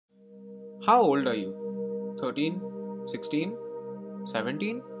How old are you? 13? 16?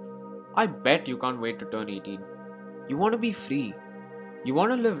 17? I bet you can't wait to turn 18. You want to be free. You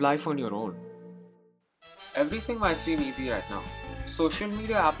want to live life on your own. Everything might seem easy right now. Social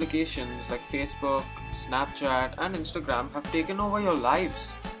media applications like Facebook, Snapchat, and Instagram have taken over your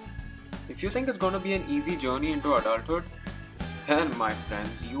lives. If you think it's going to be an easy journey into adulthood, then, my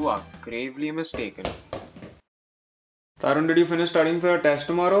friends, you are gravely mistaken. Tarun, did you finish studying for your test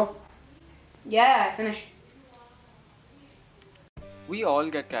tomorrow? Yeah, I finished. We all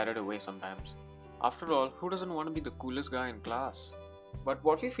get carried away sometimes. After all, who doesn't want to be the coolest guy in class? But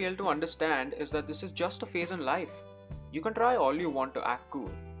what we fail to understand is that this is just a phase in life. You can try all you want to act cool,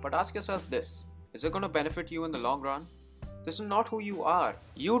 but ask yourself this: is it going to benefit you in the long run? This is not who you are.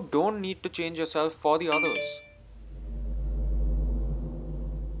 You don't need to change yourself for the others.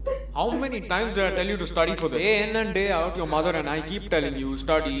 How many times did I tell you to study for this? Day in and day out, your mother and I keep telling you,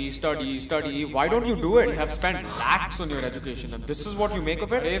 study, study, study. Why don't you do it? You have spent lakhs on your education and this is what you make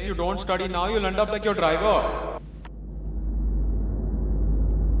of it? If you don't study now, you'll end up like your driver.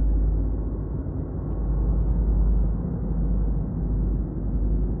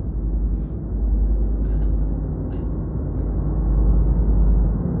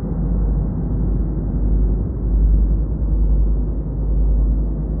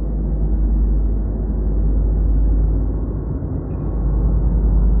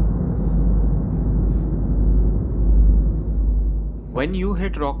 When you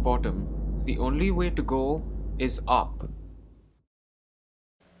hit rock bottom, the only way to go is up.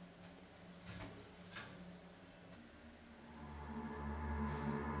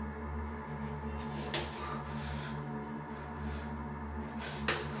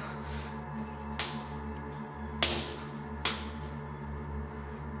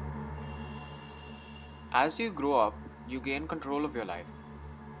 As you grow up, you gain control of your life.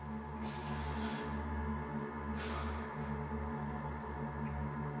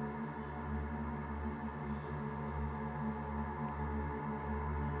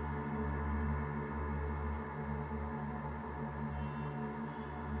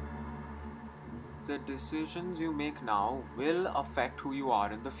 The decisions you make now will affect who you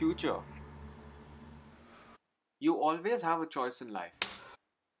are in the future. You always have a choice in life.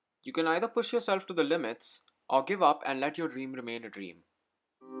 You can either push yourself to the limits or give up and let your dream remain a dream.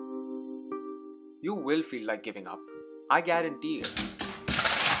 You will feel like giving up. I guarantee it.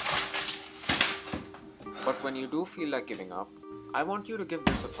 But when you do feel like giving up, I want you to give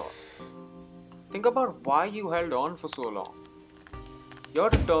this a thought. Think about why you held on for so long. You're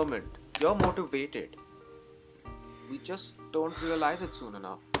determined. You're motivated. We just don't realize it soon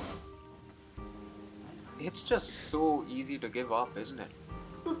enough. It's just so easy to give up, isn't it?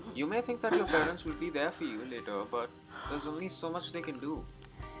 You may think that your parents will be there for you later, but there's only so much they can do.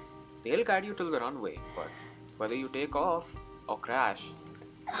 They'll guide you till the runway, but whether you take off or crash,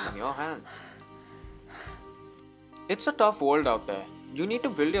 it's in your hands. It's a tough world out there. You need to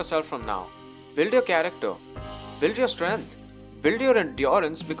build yourself from now. Build your character. Build your strength. Build your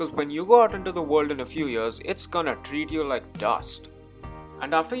endurance, because when you go out into the world in a few years, it's gonna treat you like dust.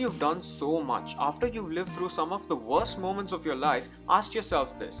 And after you've done so much, after you've lived through some of the worst moments of your life, ask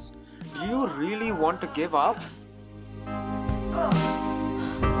yourself this: do you really want to give up?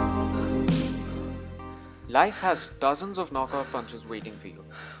 Life has dozens of knockout punches waiting for you.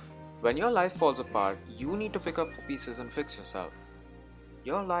 When your life falls apart, you need to pick up the pieces and fix yourself.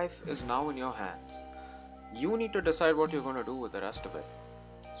 Your life is now in your hands. You need to decide what you're going to do with the rest of it.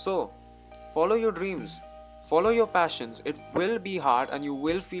 So, follow your dreams, follow your passions. It will be hard and you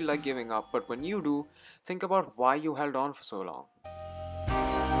will feel like giving up, but when you do, think about why you held on for so long.